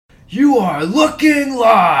You are looking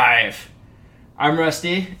live! I'm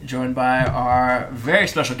Rusty, joined by our very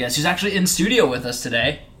special guest who's actually in studio with us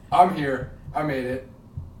today. I'm here. I made it.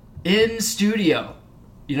 In studio.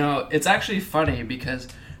 You know, it's actually funny because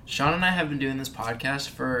Sean and I have been doing this podcast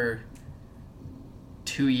for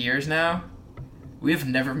 2 years now. We have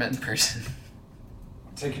never met in person.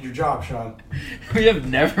 I'm taking your job, Sean. We have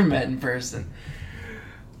never met in person.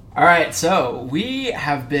 All right, so we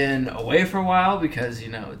have been away for a while because, you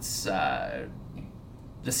know, it's the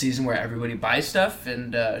season where everybody buys stuff,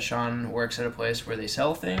 and Sean works at a place where they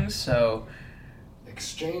sell things, so...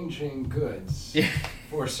 Exchanging goods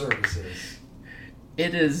for services.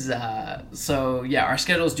 It is, so, yeah, our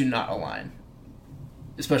schedules do not align.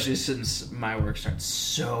 Especially since my work starts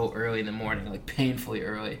so early in the morning, like painfully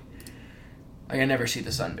early. Like, I never see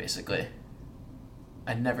the sun, basically.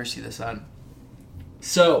 I never see the sun.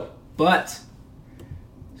 So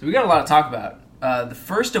we got a lot to talk about. The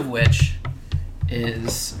first of which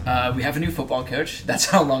is we have a new football coach. That's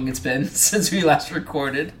how long it's been since we last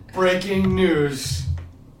recorded. Breaking news.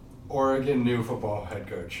 Oregon new football head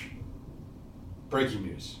coach. Breaking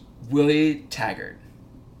news. Willie Taggart.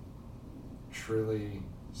 Truly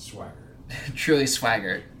Swaggart. Truly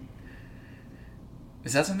Swaggart.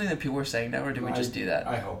 Is that something that people are saying now, or did we just do that?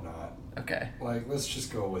 I hope not. Okay. Like, let's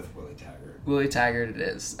just go with Willie Taggart. Willie Taggart it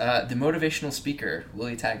is. The motivational speaker,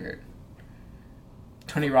 Willie Taggart.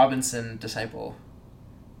 Tony Robinson disciple.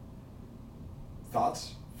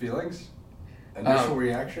 Thoughts? Feelings? Initial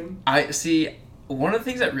reaction? I see. One of the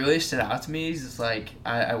things that really stood out to me is like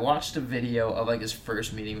I watched a video of like his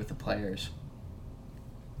first meeting with the players.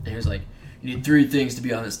 And he was like, "You need 3 things to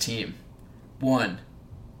be on this team. 1,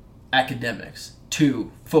 academics.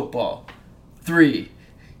 2, football. 3,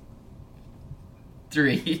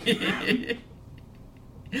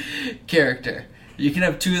 character. You can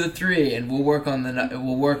have 2 of the 3, and we'll work on the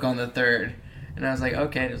 3rd." And I was like,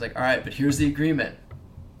 okay. And it was like, all right, but here's the agreement: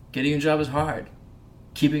 getting a job is hard.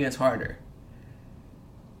 Keeping it's harder.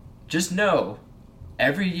 Just know,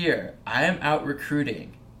 every year I am out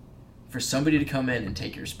recruiting for somebody to come in and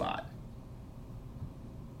take your spot,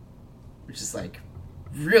 which is like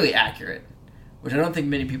really accurate. Which I don't think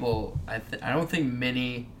many people. I don't think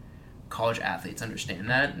many college athletes understand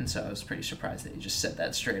that, and so I was pretty surprised that he just said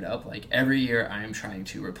that straight up. Like, every year I am trying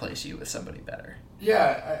to replace you with somebody better.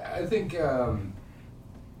 Yeah, I think the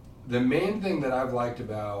main thing that I've liked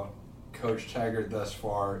about Coach Taggart thus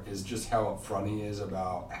far is just how upfront he is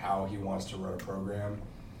about how he wants to run a program.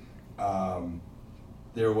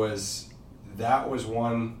 That was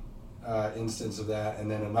one instance of that, and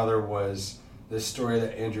then another was this story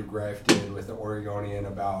that Andrew Greif did with the Oregonian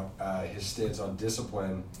about his stance on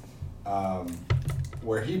discipline,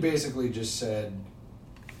 where he basically just said,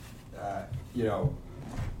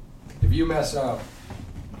 if you mess up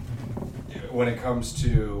when it comes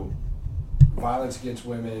to violence against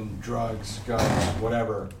women, drugs, guns,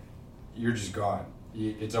 whatever, you're just gone.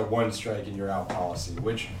 It's a 1 strike and you're out policy,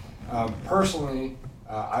 which personally,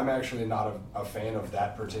 I'm actually not a fan of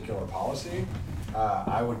that particular policy.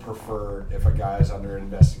 I would prefer, if a guy is under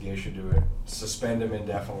investigation, to suspend him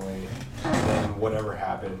indefinitely, and then whatever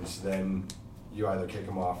happens, then you either kick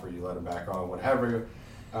him off or you let him back on, whatever.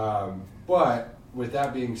 But with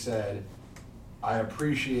that being said, I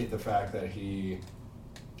appreciate the fact that he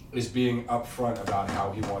is being upfront about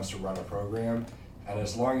how he wants to run a program, and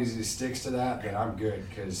as long as he sticks to that, then I'm good.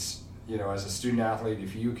 Because, as a student athlete,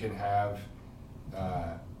 if you can have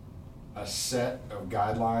a set of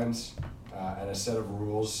guidelines and a set of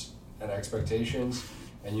rules and expectations,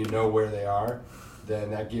 and you know where they are, then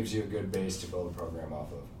that gives you a good base to build a program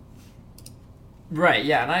off of. Right,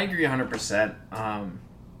 yeah, and I agree 100%.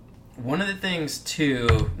 One of the things,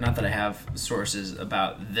 too, not that I have sources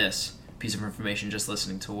about this piece of information, just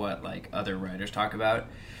listening to what like other writers talk about,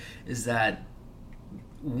 is that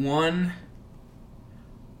one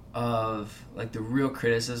of like the real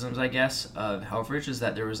criticisms, I guess, of Helfrich is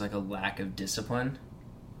that there was like a lack of discipline.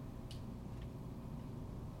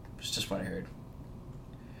 It's just what I heard.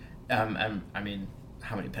 I mean,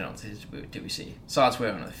 how many penalties did we see? Saw its way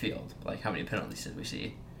on the field. Like, how many penalties did we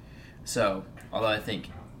see? So, although I think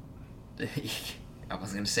I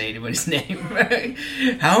wasn't going to say anybody's name.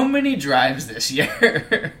 How many drives this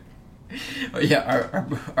year? Oh, yeah,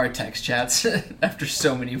 our text chats after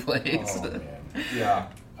so many plays. Oh, man. Yeah.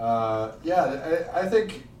 I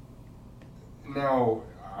think now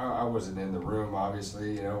I wasn't in the room,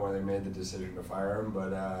 obviously, when they made the decision to fire him,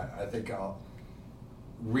 but I think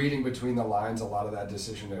reading between the lines, a lot of that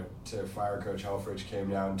decision to fire Coach Helfrich came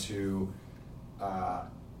down to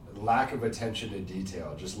lack of attention to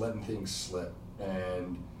detail, just letting things slip.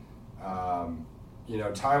 And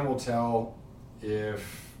time will tell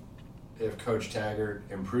if Coach Taggart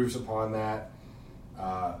improves upon that.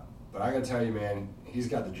 But I got to tell you, man, he's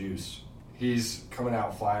got the juice. He's coming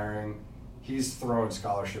out firing. He's throwing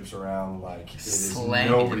scholarships around like it is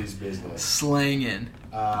nobody's business. Slingin.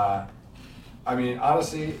 I mean,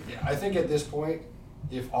 honestly, I think at this point,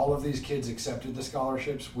 if all of these kids accepted the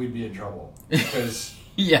scholarships, we'd be in trouble. Because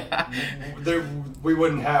yeah, we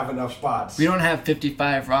wouldn't have enough spots. We don't have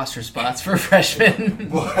 55 roster spots for freshmen.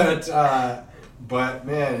 But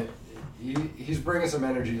man, he's bringing some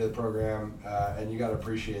energy to the program, and you got to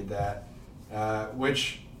appreciate that.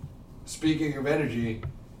 Which, speaking of energy,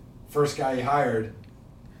 first guy he hired,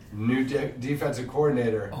 new defensive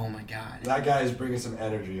coordinator. Oh my God! That guy is bringing some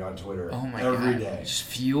energy on Twitter. Oh my every God! day. Just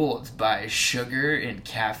fueled by sugar and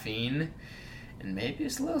caffeine, and maybe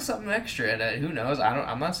just a little something extra. And who knows?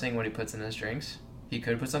 I'm not saying what he puts in his drinks. He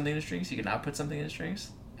could put something in his drinks. He could not put something in his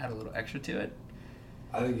drinks. Add a little extra to it.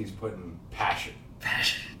 I think he's putting passion.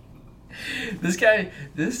 This guy,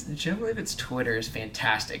 Jim Leavitt's Twitter is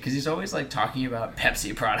fantastic because he's always like talking about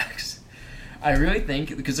Pepsi products. I really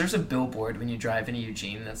think, because there's a billboard when you drive into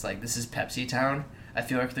Eugene that's like, this is Pepsi Town. I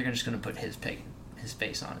feel like they're just going to put his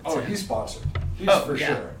face on it. Oh, he's sponsored.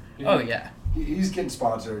 Sure. He's getting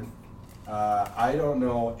sponsored. I don't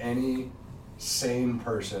know any sane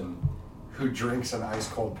person who drinks an ice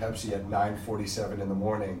cold Pepsi at 9:47 in the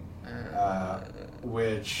morning,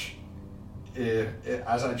 which,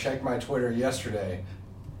 as I checked my Twitter yesterday,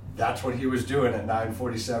 that's what he was doing at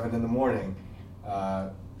 9:47 in the morning.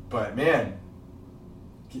 But man,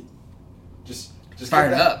 just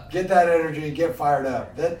fired up. Get that energy. Get fired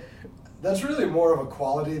up. That's really more of a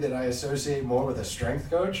quality that I associate more with a strength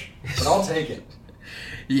coach. But I'll take it.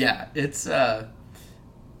 Yeah, it's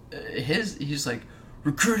he's like,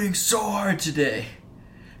 recruiting so hard today.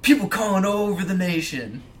 People calling all over the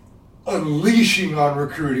nation. Unleashing on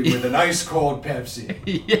recruiting with an ice cold Pepsi.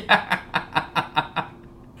 Yeah.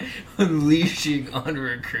 Unleashing on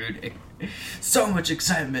recruiting. So much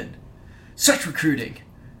excitement. Such recruiting.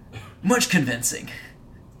 Much convincing.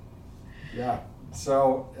 Yeah.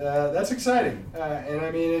 So that's exciting. And I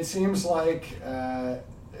mean, it seems like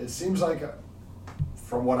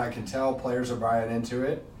from what I can tell, players are buying into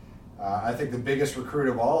it. I think the biggest recruit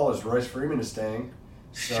of all is Royce Freeman is staying.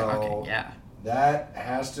 So shocking, yeah. That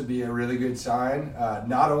has to be a really good sign.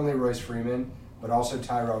 Not only Royce Freeman, but also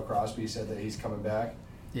Tyrell Crosby said that he's coming back.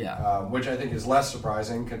 Yeah. Which I think is less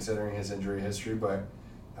surprising considering his injury history. But,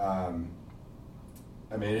 I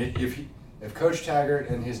mean, if Coach Taggart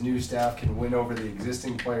and his new staff can win over the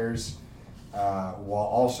existing players while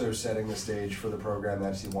also setting the stage for the program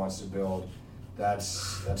that he wants to build,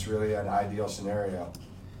 that's really an ideal scenario.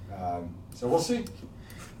 So we'll see.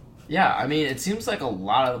 Yeah, I mean, it seems like a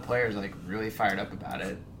lot of the players like really fired up about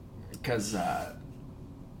it because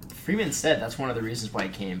Freeman said that's one of the reasons why he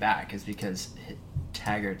came back is because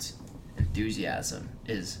Taggart's enthusiasm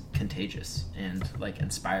is contagious and like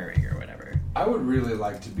inspiring or whatever. I would really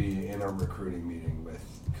like to be in a recruiting meeting with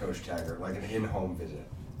Coach Taggart, like an in-home visit.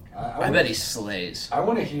 I bet he slays. I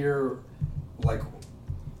want to hear like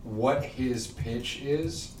what his pitch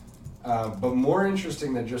is, but more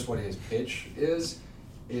interesting than just what his pitch is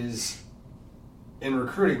in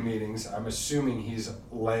recruiting meetings, I'm assuming he's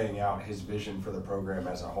laying out his vision for the program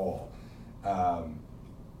as a whole.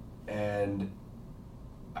 And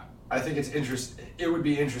I think it would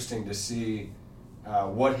be interesting to see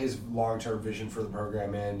what his long-term vision for the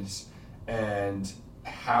program is and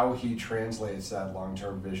how he translates that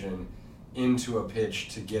long-term vision into a pitch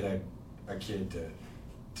to get a kid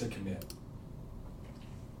to commit.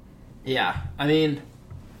 Yeah, I mean,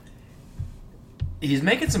 he's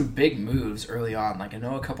making some big moves early on. Like, I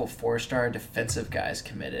know a couple 4-star defensive guys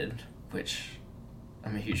committed, which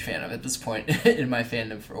I'm a huge fan of at this point in my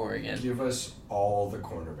fandom for Oregon. Give us all the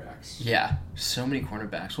cornerbacks. Yeah, so many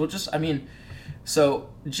cornerbacks. Well, so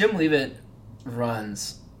Jim Leavitt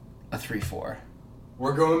runs a 3-4.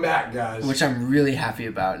 We're going back, guys. Which I'm really happy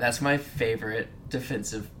about. That's my favorite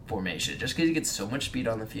defensive formation. Just because you get so much speed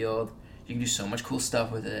on the field, you can do so much cool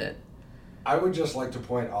stuff with it. I would just like to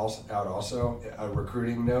point out also a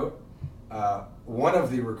recruiting note. One of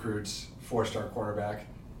the recruits, 4-star cornerback,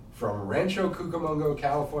 from Rancho Cucamonga,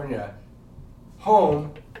 California,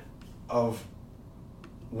 home of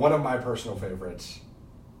one of my personal favorites,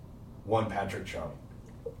 one Patrick Chung.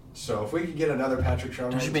 So if we could get another Patrick Chung,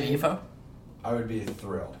 Don't you mean Efo? I would be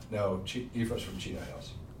thrilled. No, Efo's from Cheetah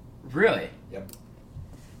Hills. Really? Yep.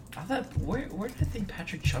 I thought, where did I think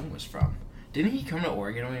Patrick Chung was from? Didn't he come to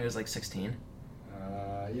Oregon when he was like 16?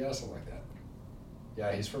 Yeah, something like that.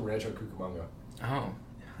 Yeah, he's from Rancho Cucamonga. Oh,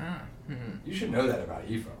 huh. You should know that about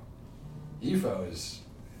Efo. EFO is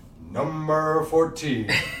number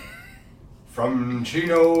 14 from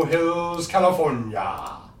Chino Hills,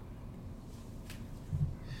 California.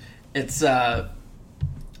 It's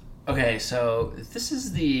okay. So this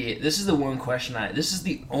is the one question this is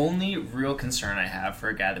the only real concern I have for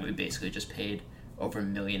a guy that we basically just paid over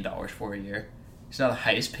 $1 million for a year. He's now the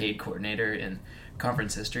highest paid coordinator in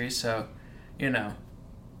conference history. So, he better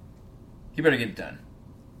get it done.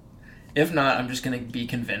 If not, I'm just going to be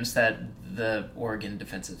convinced that the Oregon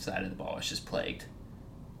defensive side of the ball is just plagued.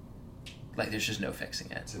 Like, there's just no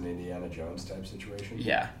fixing it. It's an Indiana Jones type situation.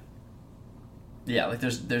 Yeah. Yeah, like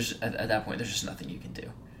there's at that point, there's just nothing you can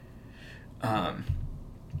do.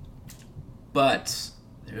 But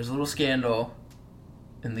there's a little scandal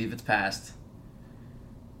in Leavitt's past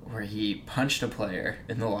where he punched a player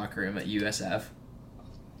in the locker room at USF,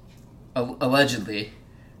 allegedly,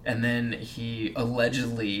 and then he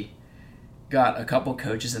allegedly got a couple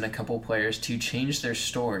coaches and a couple players to change their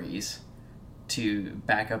stories to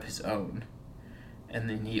back up his own, and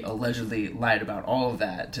then he allegedly lied about all of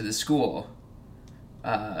that to the school,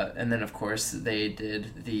 and then of course they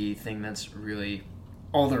did the thing that's really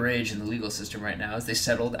all the rage in the legal system right now is they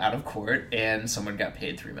settled out of court and someone got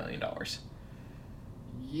paid $3 million.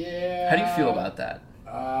 Yeah. How do you feel about that?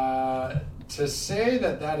 To say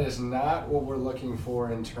that is not what we're looking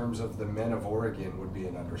for in terms of the men of Oregon would be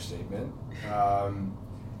an understatement.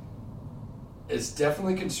 It's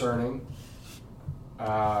definitely concerning.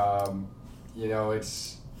 That's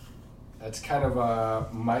kind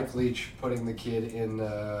of Mike Leach putting the kid in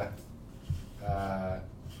the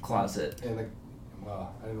closet.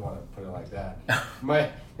 Well, I didn't want to put it like that.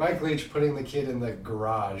 Mike Leach putting the kid in the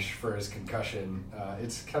garage for his concussion.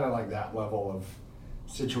 It's kind of like that level of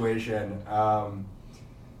situation.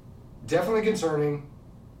 Definitely concerning.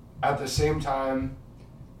 At the same time,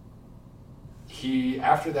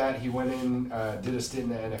 after that he went in, did a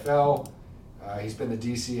stint in the NFL. He's been the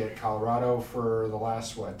DC at Colorado for the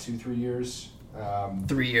last 2-3 years.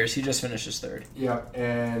 3 years. He just finished his third. Yeah,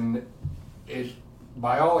 and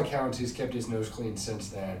by all accounts, he's kept his nose clean since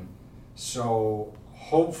then. So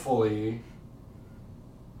hopefully,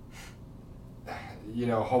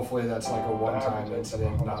 that's like a one-time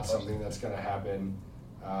incident, not something that's going to happen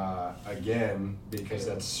again, because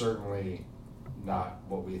that's certainly not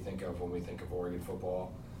what we think of when we think of Oregon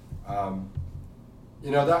football. That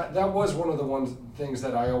was one of the things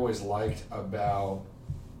that I always liked about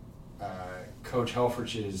Coach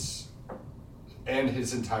Helfrich's and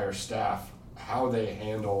his entire staff, how they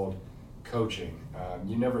handled coaching.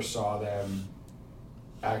 You never saw them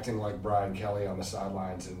acting like Brian Kelly on the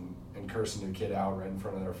sidelines and cursing the kid out right in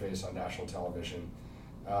front of their face on national television.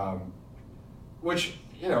 Which,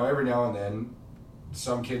 every now and then,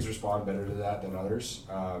 some kids respond better to that than others.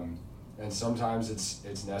 And sometimes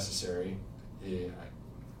it's necessary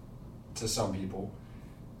to some people.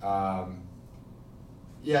 I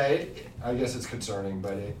guess it's concerning,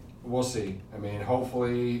 but we'll see. I mean,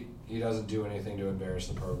 hopefully he doesn't do anything to embarrass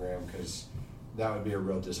the program, because that would be a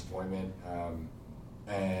real disappointment.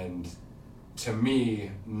 And to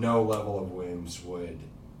me, no level of wins would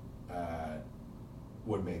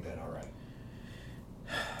make that all right.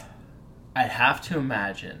 I'd have to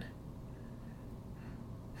imagine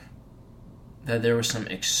that there was some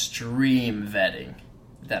extreme vetting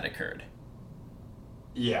that occurred.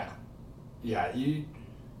 Yeah.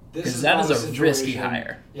 Because that is a risky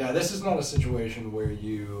hire. Yeah, this is not a situation where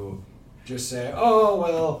you just say, "Oh,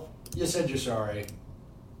 well, you said you're sorry.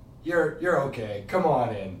 You're okay. Come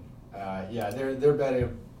on in."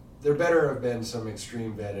 There better have been some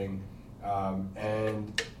extreme vetting,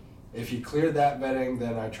 and if he cleared that vetting,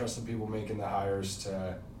 then I trust the people making the hires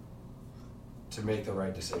to make the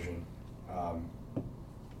right decision.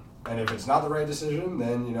 And if it's not the right decision,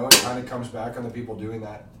 then it kind of comes back on the people doing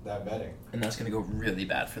that vetting. And that's going to go really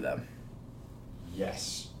bad for them.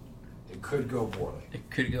 Yes. It could go poorly.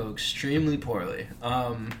 It could go extremely poorly.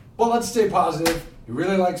 Well, let's stay positive. He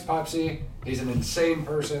really likes Popsy. He's an insane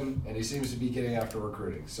person, and he seems to be getting after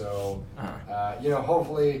recruiting. So,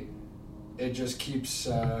 hopefully it just keeps...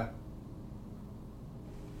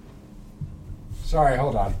 Sorry,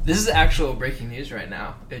 hold on. This is actual breaking news right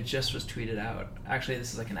now. It just was tweeted out. Actually,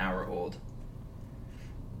 this is like an hour old.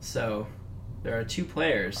 So, there are two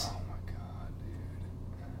players. Oh my god,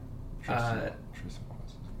 dude. Tristan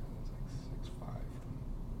Wallace is like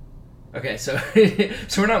 6'5". Okay, so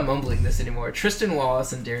so we're not mumbling this anymore. Tristan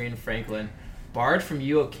Wallace and Darian Franklin barred from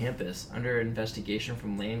UO campus under investigation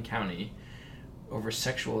from Lane County over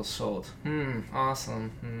sexual assault.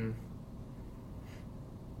 Awesome.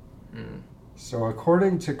 So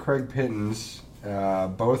according to Craig Pittons,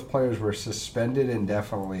 both players were suspended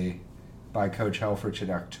indefinitely by Coach Helfrich in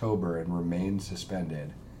October and remains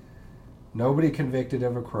suspended. Nobody convicted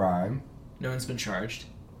of a crime. No one's been charged.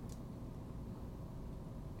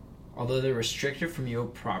 Although they're restricted from your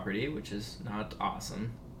property, which is not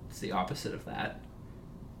awesome. It's the opposite of that.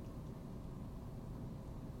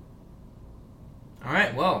 All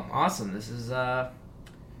right, well, awesome. This is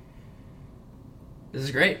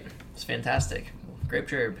great. It's fantastic. Grape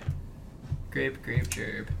gerb. Grape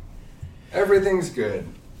gerb. Everything's good.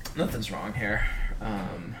 Nothing's wrong here.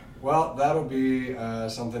 Well, that'll be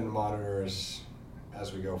something to monitor as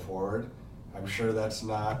we go forward. I'm sure that's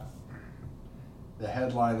not the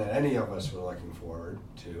headline that any of us were looking forward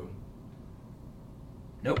to.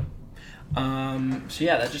 Nope. So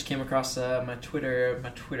yeah, that just came across my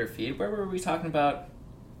Twitter feed. Where were we talking about?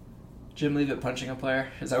 Jim Leavitt punching a player?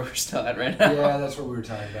 Is that where we're still at right now? Yeah, that's what we were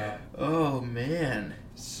talking about. Oh man.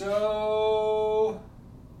 So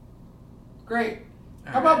great.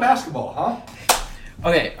 How about basketball, huh?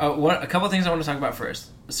 Okay, a couple of things I want to talk about first.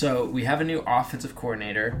 So we have a new offensive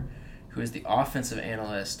coordinator who is the offensive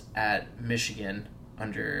analyst at Michigan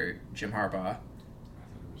under Jim Harbaugh.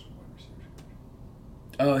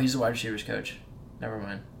 Oh, he's a wide receivers coach. Never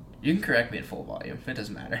mind. You can correct me at full volume. It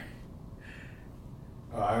doesn't matter.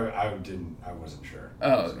 Oh, I wasn't sure.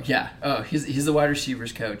 Oh, so. Yeah. Oh, he's the wide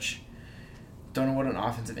receivers coach. Don't know what an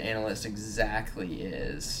offensive analyst exactly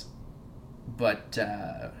is, but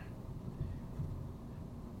I'm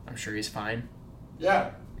sure he's fine.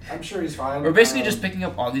 Yeah, I'm sure he's fine. We're basically just picking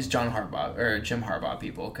up all these Jim Harbaugh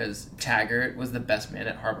people, because Taggart was the best man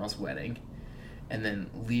at Harbaugh's wedding, and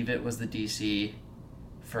then Leavitt was the DC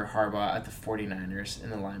for Harbaugh at the 49ers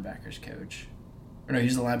and the linebackers coach. Or no, he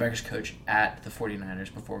was the linebackers coach at the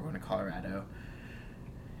 49ers before going to Colorado.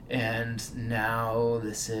 And now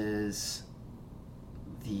this is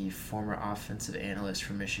the former offensive analyst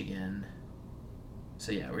from Michigan.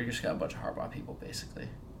 So yeah, we just got a bunch of Harbaugh people, basically.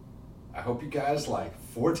 I hope you guys like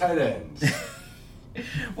 4 tight ends.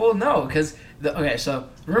 Well, no, because so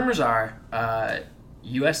rumors are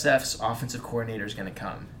USF's offensive coordinator is going to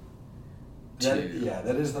come.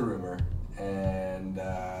 That is the rumor, and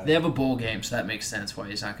they have a bowl game, so that makes sense why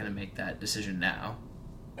he's not going to make that decision now.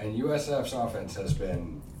 And USF's offense has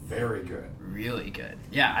been very good, really good.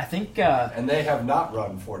 Yeah, I think, and they have not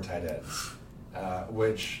run 4 tight ends,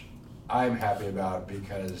 which I'm happy about,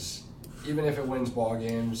 because even if it wins ball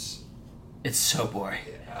games, it's so boring.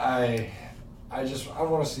 I want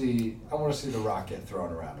to see the rock get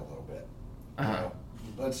thrown around a little bit. Uh-huh.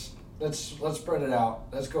 Let's spread it out.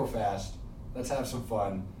 Let's go fast. Let's have some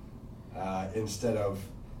fun, instead of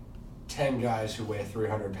 10 guys who weigh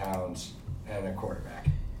 300 pounds and a quarterback.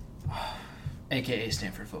 AKA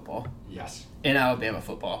Stanford football. Yes. And Alabama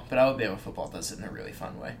football. But Alabama football does it in a really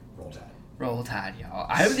fun way. Roll Tide. Roll Tide, y'all.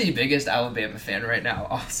 I'm the biggest Alabama fan right now,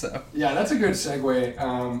 also. Yeah, that's a good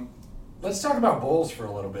segue. Let's talk about bowls for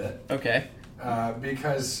a little bit. Okay.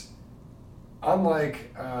 Because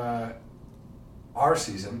unlike our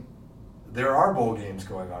season, there are bowl games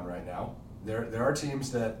going on right now. There are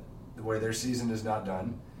teams where their season is not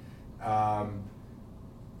done.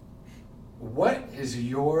 What is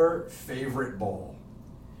your favorite bowl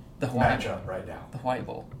matchup right now? The Hawaii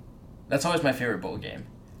Bowl. That's always my favorite bowl game.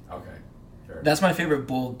 Okay. Fair. That's my favorite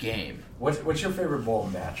bowl game. What's your favorite bowl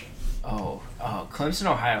matchup? Oh, Clemson,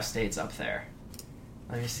 Ohio State's up there.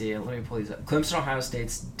 Let me see. Let me pull these up. Clemson, Ohio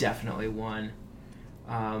State's definitely one.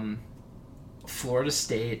 Florida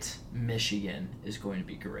State, Michigan is going to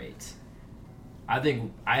be great. I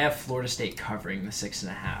think I have Florida State covering the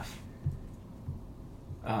 6.5.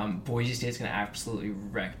 Boise State's going to absolutely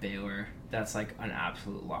wreck Baylor. That's like an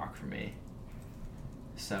absolute lock for me.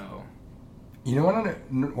 So, you want to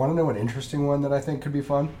know an interesting one that I think could be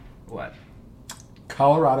fun? What?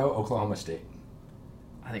 Colorado, Oklahoma State.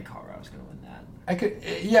 I think Colorado's going to win that.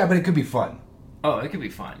 But it could be fun. Oh, it could be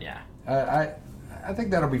fun, yeah. I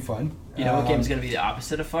think that'll be fun. You know what game's going to be the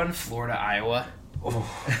opposite of fun? Florida, Iowa. Oh.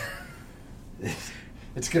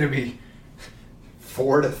 It's going to be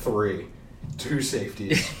 4-3. 2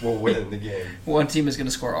 safeties will win the game. One team is going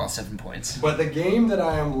to score all 7 points. But the game that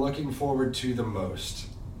I am looking forward to the most,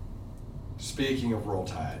 speaking of Roll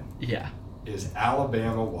Tide, is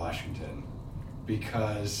Alabama-Washington.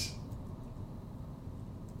 Because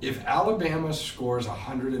if Alabama scores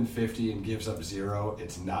 150 and gives up 0,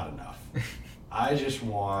 it's not enough. I just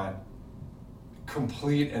want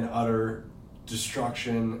complete and utter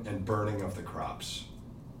destruction and burning of the crops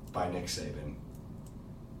by Nick Saban.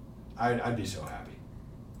 I'd be so happy.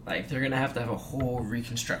 Like, they're going to have a whole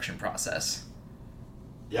reconstruction process.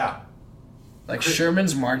 Yeah. Like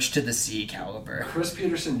Sherman's March to the Sea caliber. Chris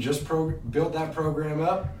Peterson just built that program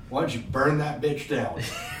up. Why don't you burn that bitch down?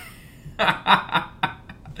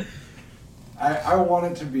 I want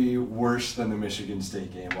it to be worse than the Michigan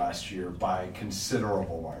State game last year by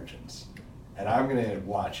considerable margins. And I'm going to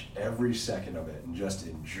watch every second of it and just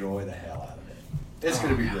enjoy the hell out of it. It's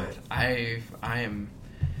going to be great. I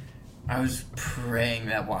was praying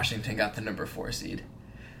that Washington got the number 4 seed.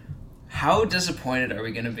 How disappointed are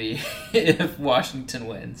we going to be if Washington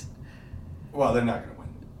wins? Well, they're not going to win.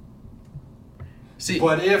 See,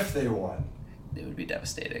 but if they won, it would be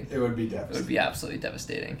devastating. It would be devastating. It would be absolutely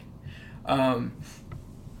devastating.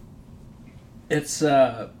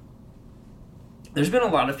 There's been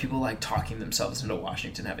a lot of people like talking themselves into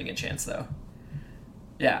Washington having a chance, though.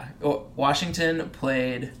 Yeah, Washington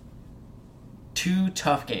played 2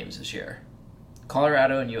 tough games this year,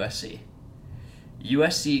 Colorado and USC.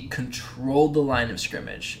 USC controlled the line of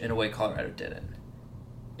scrimmage in a way Colorado didn't,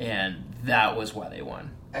 and that was why they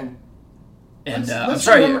won. And I'm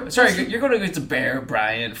sorry, you're going to go to Bear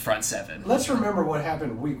Bryant front 7. Let's remember what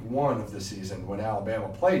happened week 1 of the season when Alabama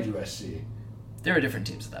played USC. There were different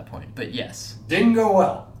teams at that point, but yes. Didn't go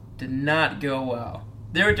well. Did not go well.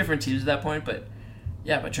 There were different teams at that point, but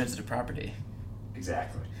yeah, by transitive property.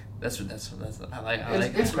 Exactly. That's I like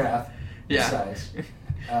it's math. Yeah. It's science.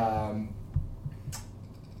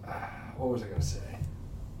 What was I going to say?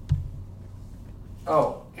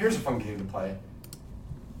 Oh, here's a fun game to play.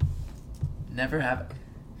 Never have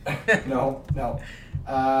it. No.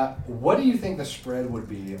 What do you think the spread would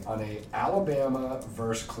be on a Alabama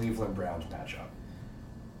versus Cleveland Browns matchup?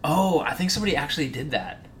 Oh, I think somebody actually did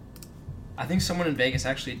that. I think someone in Vegas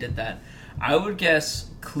actually did that. I would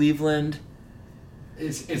guess Cleveland.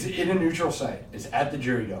 It's in a neutral site. It's at the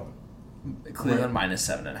Jury Dome. Cleveland minus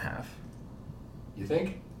 7.5. You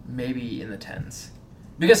think? Maybe in the 10s.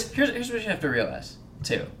 Because here's what you have to realize,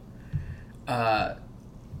 too.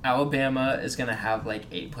 Alabama is going to have like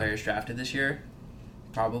 8 players drafted this year,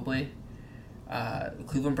 probably. The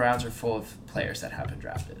Cleveland Browns are full of players that have been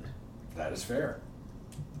drafted. That is fair.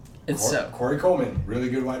 Corey Coleman, really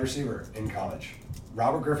good wide receiver in college.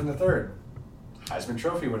 Robert Griffin III, Heisman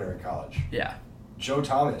Trophy winner in college. Yeah. Joe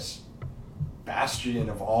Thomas, bastion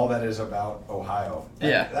of all that is about Ohio.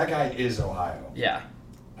 That guy is Ohio. Yeah.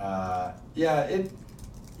 I'm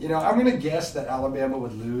going to guess that Alabama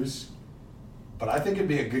would lose, but I think it'd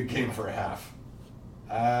be a good game for a half.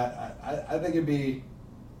 I think it'd be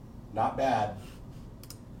not bad.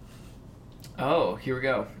 Oh, here we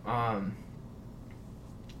go.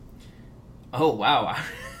 Oh, wow.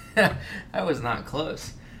 I was not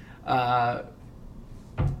close.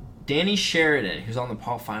 Danny Sheridan, who's on the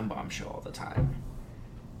Paul Feinbaum show all the time,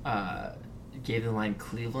 gave the line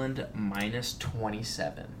Cleveland minus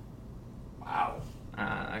 27. Wow.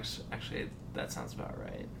 Actually, that sounds about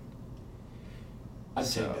right. I'd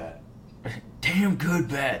take that. Damn good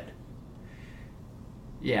bet.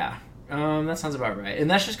 Yeah, that sounds about right.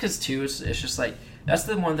 And that's just because, too, it's just like, that's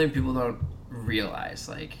the one thing people don't realize.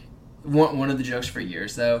 Like, one of the jokes for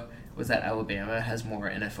years, though, was that Alabama has more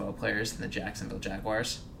NFL players than the Jacksonville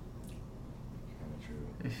Jaguars.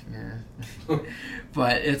 Yeah.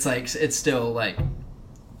 But it's like, it's still like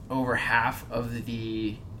over half of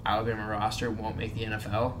the Alabama roster won't make the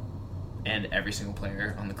NFL, and every single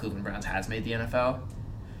player on the Cleveland Browns has made the NFL.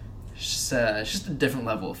 It's just a different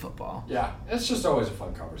level of football. Yeah, it's just always a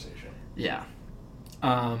fun conversation. Yeah.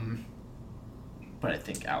 But I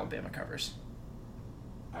think Alabama covers.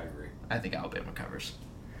 I agree. I think Alabama covers.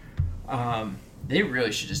 They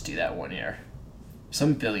really should just do that one year.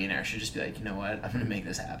 Some billionaire should just be like, you know what, I'm going to make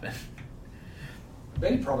this happen. I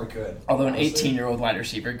bet he probably could. Although an 18-year-old wide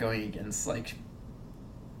receiver going against, like,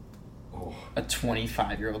 a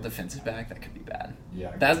 25-year-old defensive back, that could be bad.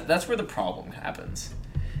 Yeah. That's where the problem happens,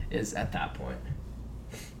 is at that point.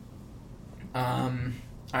 All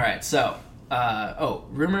right, so,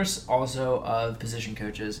 rumors also of position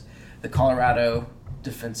coaches. The Colorado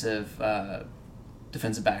defensive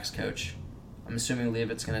backs coach, I'm assuming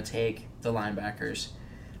Leavitt's going to take the linebackers,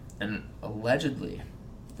 and allegedly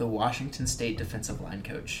the Washington State defensive line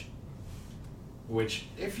coach. Which,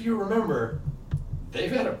 if you remember,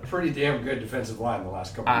 they've had a pretty damn good defensive line the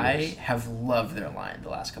last couple of years. I have loved their line the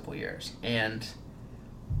last couple of years, and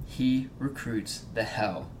he recruits the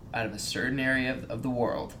hell out of a certain area of the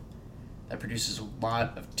world that produces a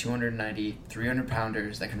lot of 290,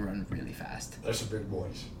 300-pounders that can run really fast. They're some big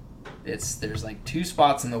boys. There's like 2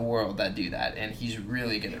 spots in the world that do that, and he's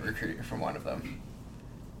really good at recruiting from one of them.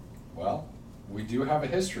 Well, we do have a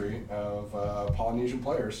history of Polynesian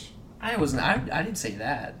players. I didn't say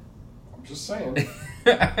that. I'm just saying.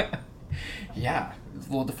 Yeah.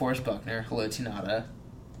 Little DeForest Buckner. Hello, Tinata.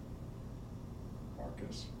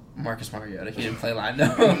 Marcus. Marcus Mariota. He didn't play line,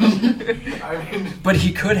 no. I mean, but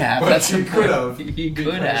he could have. But he could have. He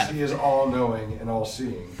could have. He is all-knowing and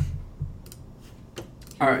all-seeing. He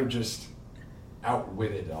All right. would have just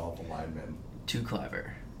outwitted all the linemen. Too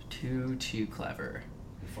clever. Too clever.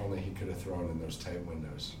 If only he could have thrown in those tight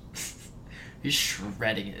windows. He's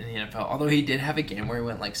shredding it in the NFL. Although he did have a game where he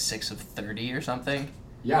went like 6 of 30 or something.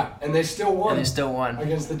 Yeah, and they still won.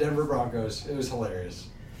 Against the Denver Broncos. It was hilarious.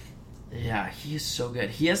 Yeah, he is so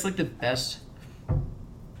good. He has like the best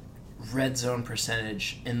red zone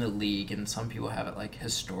percentage in the league, and some people have it like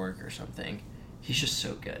historic or something. He's just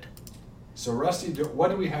so good. So, Rusty,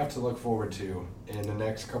 what do we have to look forward to in the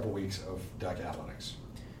next couple weeks of Duck Athletics?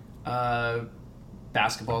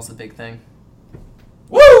 Basketball's the big thing.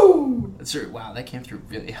 Woo! Wow, that came through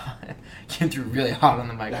really hot. Came through really hot on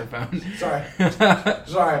the microphone. Sorry.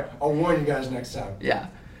 I'll warn you guys next time. Yeah.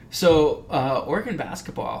 So, Oregon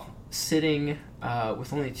basketball sitting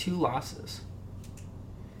with only 2 losses.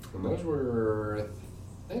 And those were,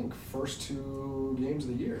 I think, first 2 games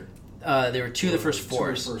of the year. They were 2 of the first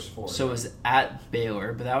 4. So it was at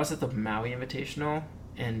Baylor, but that was at the Maui Invitational,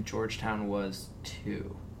 and Georgetown was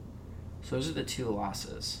 2. So those are the 2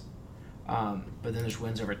 losses. But then there's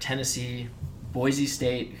wins over Tennessee, Boise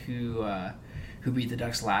State, who beat the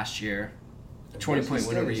Ducks last year, 20-point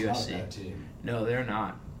win over USC. No, they're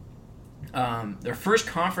not. Their first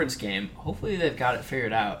conference game, hopefully they've got it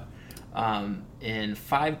figured out, in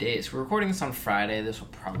 5 days. We're recording this on Friday. This will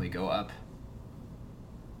probably go up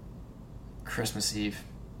Christmas Eve,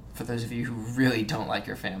 for those of you who really don't like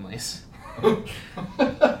your families.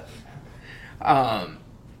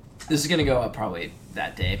 This is going to go up probably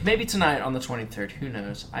that day. Maybe tonight on the 23rd. Who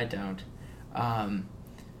knows? I don't.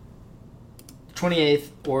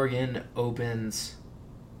 28th, Oregon opens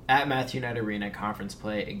at Matthew Knight Arena conference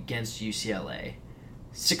play against UCLA.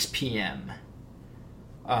 6 p.m.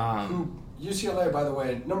 UCLA, by the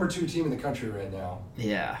way, number 2 team in the country right now.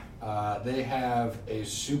 Yeah. They have a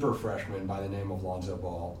super freshman by the name of Lonzo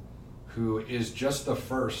Ball, who is just the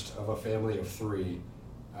first of a family of 3.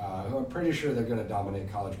 Who I'm pretty sure they're going to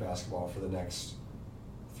dominate college basketball for the next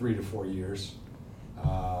 3 to 4 years.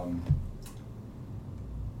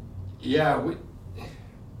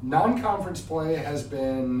 Non-conference play has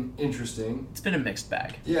been interesting. It's been a mixed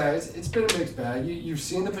bag. Yeah, it's been a mixed bag. You've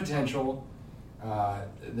seen the potential.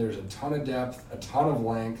 There's a ton of depth, a ton of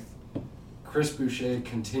length. Chris Boucher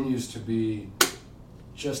continues to be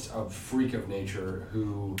just a freak of nature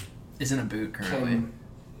who is in a boot currently.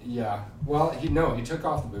 He took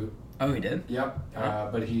off the boot. Oh, he did? Yep.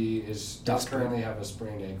 But he does currently have a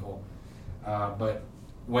sprained ankle. But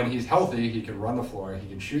when he's healthy, he can run the floor. He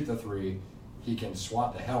can shoot the 3. He can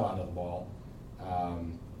swat the hell out of the ball.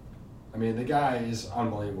 The guy is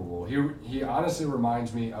unbelievable. He honestly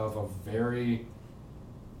reminds me of a very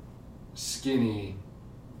skinny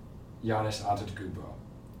Giannis Antetokounmpo.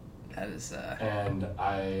 That is... And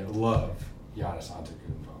I love Giannis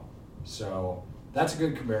Antetokounmpo. So that's a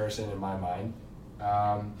good comparison in my mind.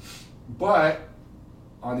 But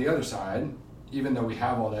on the other side, even though we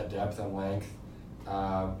have all that depth and length,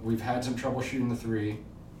 we've had some trouble shooting the 3.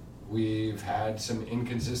 We've had some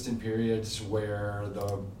inconsistent periods where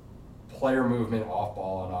the player movement off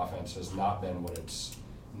ball on offense has not been what it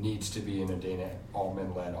needs to be in a Dana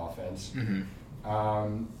Altman-led offense.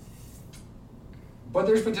 Mm-hmm. But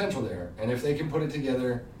there's potential there, and if they can put it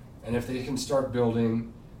together, and if they can start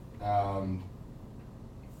building,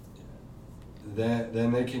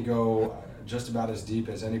 then they can go just about as deep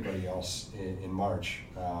as anybody else in March.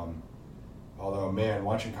 Although, man,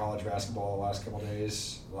 watching college basketball the last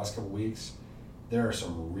couple weeks, there are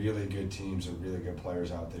some really good teams and really good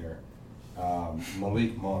players out there.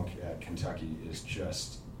 Malik Monk at Kentucky is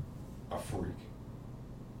just a freak.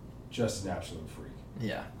 Just an absolute freak.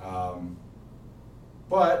 Yeah.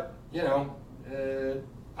 But,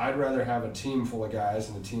 I'd rather have a team full of guys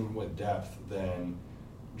and a team with depth than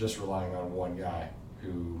just relying on one guy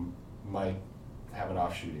who might have an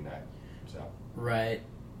off shooting night. So. Right.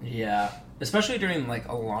 Yeah. Especially during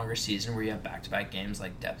a longer season where you have back-to-back games,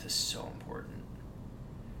 depth is so important.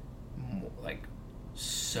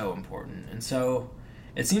 So important. And so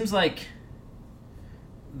it seems like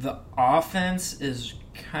the offense is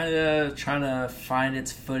kind of trying to find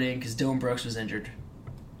its footing because Dylan Brooks was injured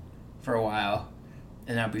for a while,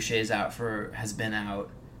 and now Boucher's has been out,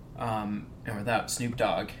 and without Snoop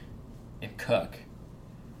Dogg and Cook.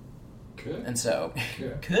 Good. And so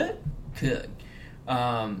Cook.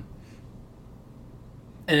 And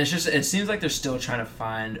it seems like they're still trying to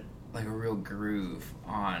find a real groove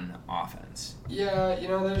on offense. Yeah,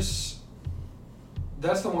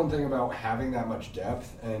 that's the one thing about having that much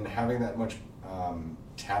depth and having that much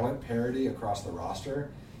talent parity across the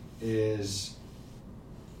roster is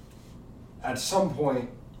at some point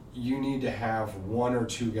you need to have one or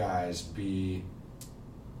two guys be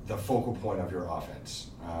the focal point of your offense,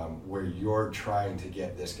 where you're trying to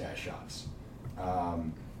get this guy shots.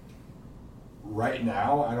 Right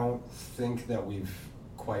now, I don't think that we've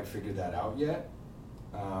quite figured that out yet.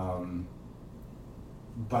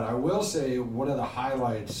 But I will say one of the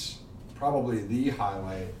highlights, probably the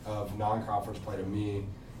highlight of non-conference play to me,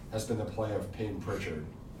 has been the play of Peyton Pritchard.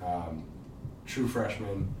 True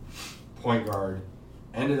freshman, point guard,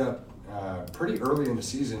 ended up pretty early in the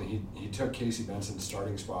season. He took Casey Benson's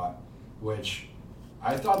starting spot, which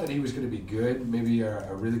I thought that he was going to be good, maybe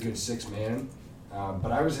a really good six-man,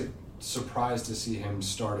 but I was surprised to see him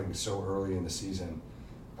starting so early in the season.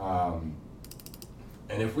 And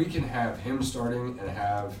if we can have him starting and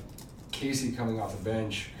have Casey coming off the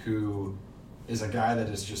bench, who is a guy that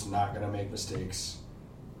is just not going to make mistakes,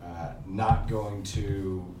 not going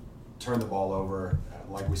to turn the ball over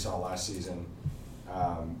like we saw last season,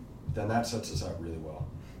 then that sets us up really well.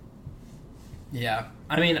 Yeah,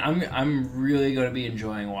 I mean, I'm really going to be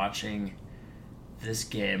enjoying watching this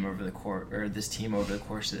game over the course, or this team over the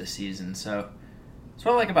course of the season. So, it's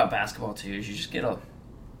what I like about basketball too is you just get a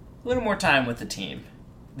little more time with the team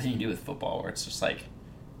than you do with football, where it's just like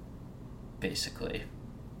basically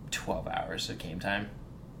 12 hours of game time.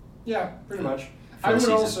 Yeah, pretty much. I would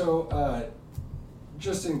also,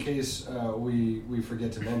 just in case we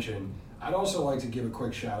forget to mention, I'd also like to give a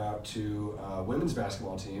quick shout out to women's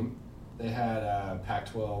basketball team. They had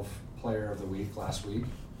Pac-12 Player of the Week last week,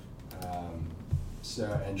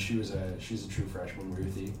 and she's a true freshman,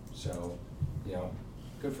 Ruthie. So,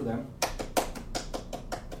 good for them.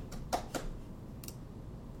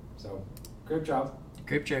 So, great job.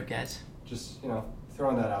 Great job, guys. Just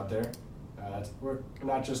throwing that out there. We're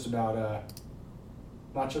not just about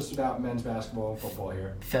men's basketball and football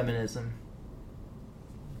here. Feminism.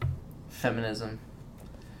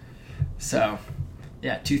 So,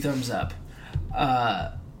 yeah, 2 thumbs up.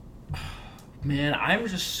 Man, I'm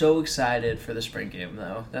just so excited for the spring game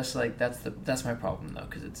though. That's my problem though,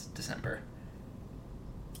 because it's December.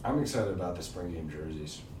 I'm excited about the spring game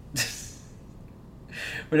jerseys.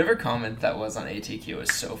 Whatever comment that was on ATQ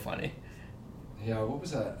was so funny. Yeah, what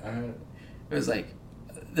was that? It was like,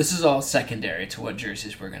 this is all secondary to what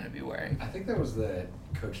jerseys we're going to be wearing. I think that was the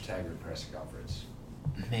Coach Taggart press conference.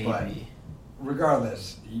 Maybe. But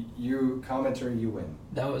regardless, you commenter, you win.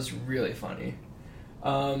 That was really funny.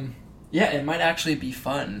 Yeah, it might actually be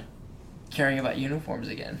fun caring about uniforms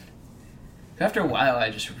again. After a while, I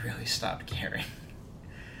just really stopped caring.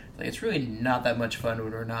 Like, it's really not that much fun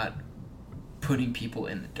when we're not putting people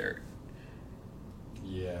in the dirt.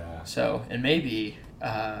 Yeah. So, and maybe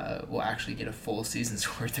we'll actually get a full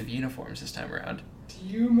season's worth of uniforms this time around. Do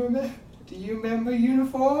you remember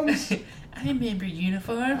uniforms? I remember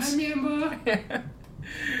uniforms.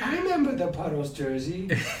 I remember the Puddles jersey.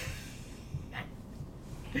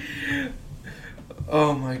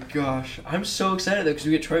 Oh my gosh. I'm so excited though because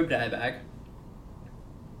we get Troy Dye back.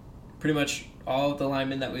 Pretty much all of the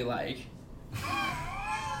linemen that we like.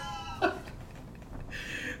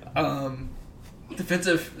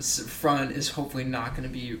 Defensive front is hopefully not going to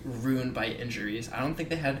be ruined by injuries. I don't think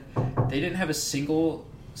they didn't have a single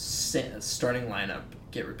starting lineup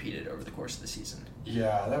get repeated over the course of the season.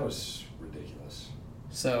 Yeah, that was ridiculous.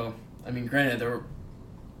 So, I mean, granted, there were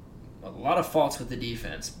a lot of faults with the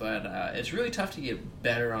defense, but it's really tough to get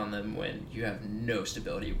better on them when you have no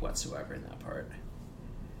stability whatsoever in that part.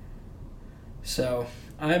 So,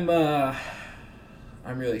 I'm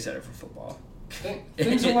really excited for football.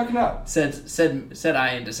 Things are looking up. Said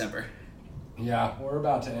I in December. Yeah, we're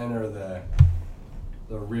about to enter the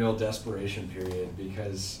real desperation period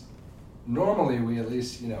because normally we at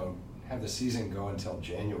least, have the season go until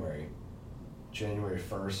January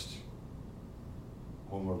 1st.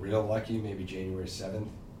 When we're real lucky, maybe January 7th.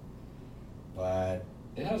 But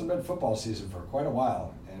it hasn't been football season for quite a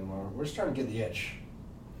while, and we're starting to get the itch.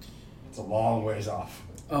 It's a long ways off.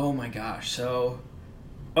 Oh my gosh, so...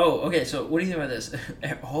 Oh, okay, so what do you think about this?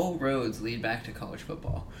 All roads lead back to college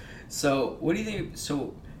football. So, what do you think...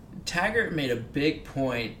 So, Taggart made a big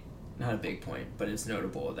point, not a big point, but it's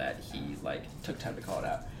notable that he, took time to call it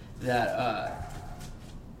out, that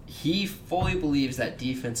he fully believes that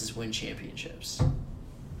defenses win championships.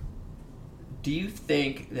 Do you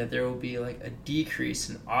think that there will be, a decrease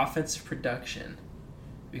in offensive production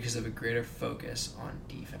because of a greater focus on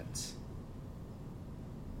defense?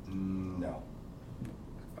 No.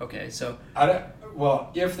 Okay, so...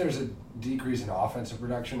 if there's a decrease in offensive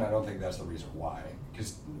production, I don't think that's the reason why.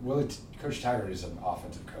 Because Coach Taggart is an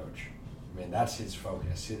offensive coach. I mean, that's his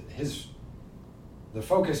focus. The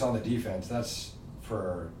focus on the defense, that's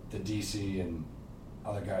for the DC and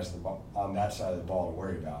other guys on that side of the ball to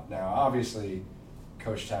worry about. Now, obviously,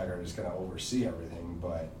 Coach Taggart is going to oversee everything,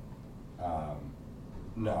 but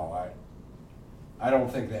no, I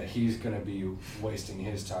don't think that he's going to be wasting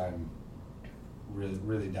his time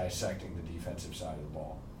really dissecting the defensive side of the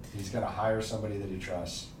ball. He's going to hire somebody that he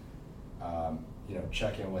trusts,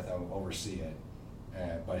 check in with them, oversee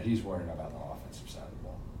it, but he's worrying about the offensive side of the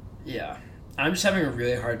ball. Yeah. I'm just having a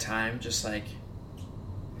really hard time just,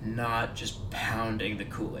 not just pounding the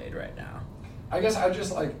Kool-Aid right now. I guess I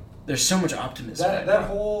just, there's so much optimism. That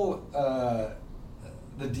whole,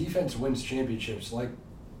 the defense wins championships,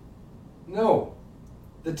 no.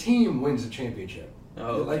 The team wins a championship.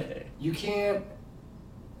 Okay. You can't...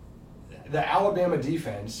 The Alabama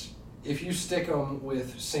defense, if you stick them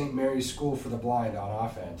with St. Mary's School for the Blind on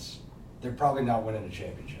offense, they're probably not winning a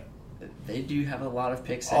championship. They do have a lot of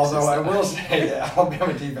pick sixes. Although I will say that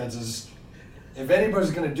Alabama defense is... If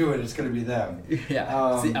anybody's going to do it, it's going to be them.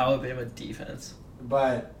 Yeah, it's the Alabama defense.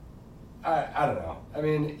 But, I don't know. I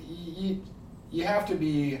mean, you have to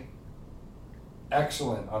be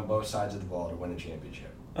excellent on both sides of the ball to win a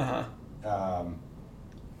championship. Uh-huh.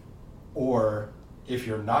 Or if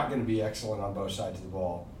you're not going to be excellent on both sides of the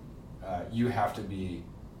ball, you have to be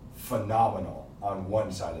phenomenal on one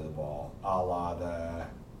side of the ball, a la the,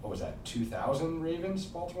 2000 Ravens,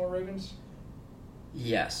 Baltimore Ravens?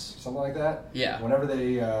 Yes. Something like that? Yeah. Whenever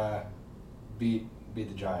they beat the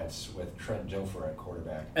Giants with Trent Dilfer at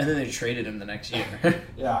quarterback. And then they traded him the next year.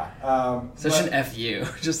 Yeah. Such an FU.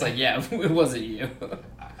 Just it wasn't you.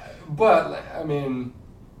 But, I mean,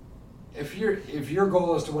 if your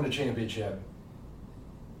goal is to win a championship,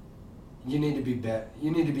 you need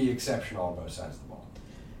to be exceptional on both sides of the ball.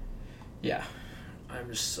 Yeah. I'm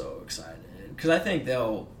just so excited. Because I think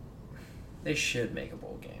they should make a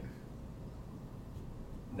bowl game.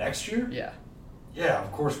 Next year? Yeah. Yeah,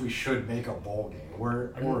 of course we should make a bowl game.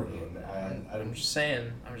 We're Oregon. I'm just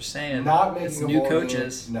saying. Not making it's a new bowl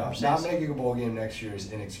coaches. Game, no, not making a bowl game next year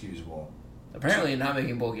is inexcusable. Apparently, not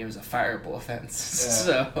making a bowl game is a fireable offense.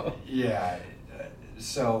 So yeah.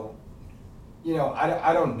 So,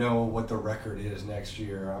 I don't know what the record is next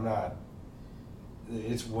year. I'm not.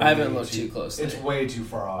 I haven't looked too closely. It's way too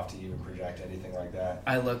far off to even project anything like that.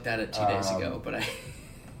 I looked at it 2 days ago, but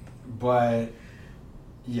But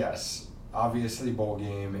yes, obviously bowl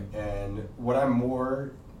game, and what I'm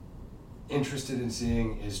more interested in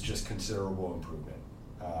seeing is just considerable improvement.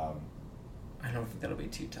 I don't think that'll be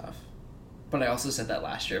too tough. But I also said that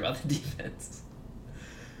last year about the defense.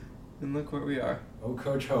 And look where we are. Oh,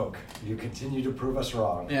 Coach Hoke, you continue to prove us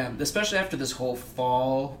wrong. Yeah, especially after this whole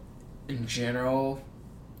fall in general.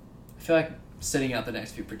 I feel like sitting out the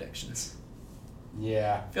next few predictions.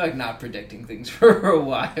 Yeah. I feel like not predicting things for a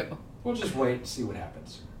while. We'll just wait and see what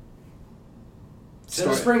happens. It's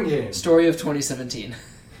a spring game. Story of 2017.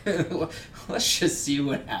 Let's just see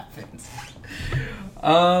what happens.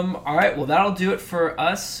 All right, well, that'll do it for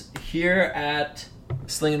us here at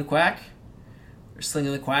Slingin' Quack. We're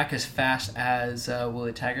slinging the quack as fast as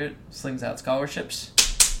Willie Taggart slings out scholarships.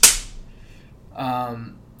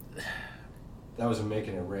 That was a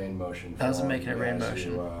making it rain motion. That was a making it rain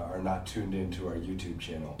motion. Who are not tuned into our YouTube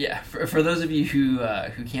channel. Yeah, for those of you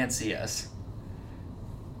who can't see us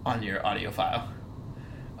on your audio file.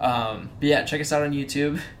 But yeah, check us out on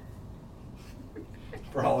YouTube.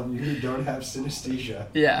 For all of you who don't have synesthesia,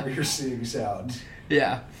 yeah, where you're seeing sound.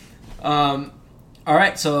 Yeah. All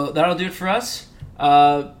right, so that'll do it for us.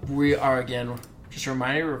 We are, again, just a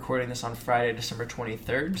reminder, we're recording this on Friday, December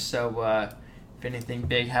 23rd. So if anything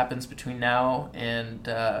big happens between now and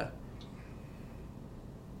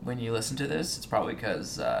when you listen to this, it's probably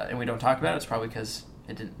because, and we don't talk about it, it's probably because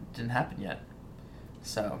it didn't happen yet.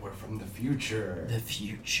 So we're from the future. The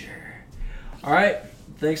future. All right.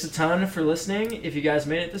 Thanks a ton for listening, if you guys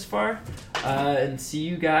made it this far. And see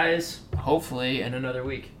you guys, hopefully, in another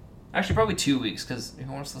week. Actually, probably 2 weeks, because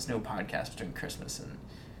who wants to listen to a podcast between Christmas and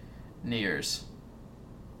New Year's?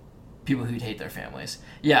 People who'd hate their families.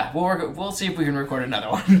 Yeah, we'll see if we can record another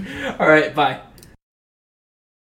one. All right, bye.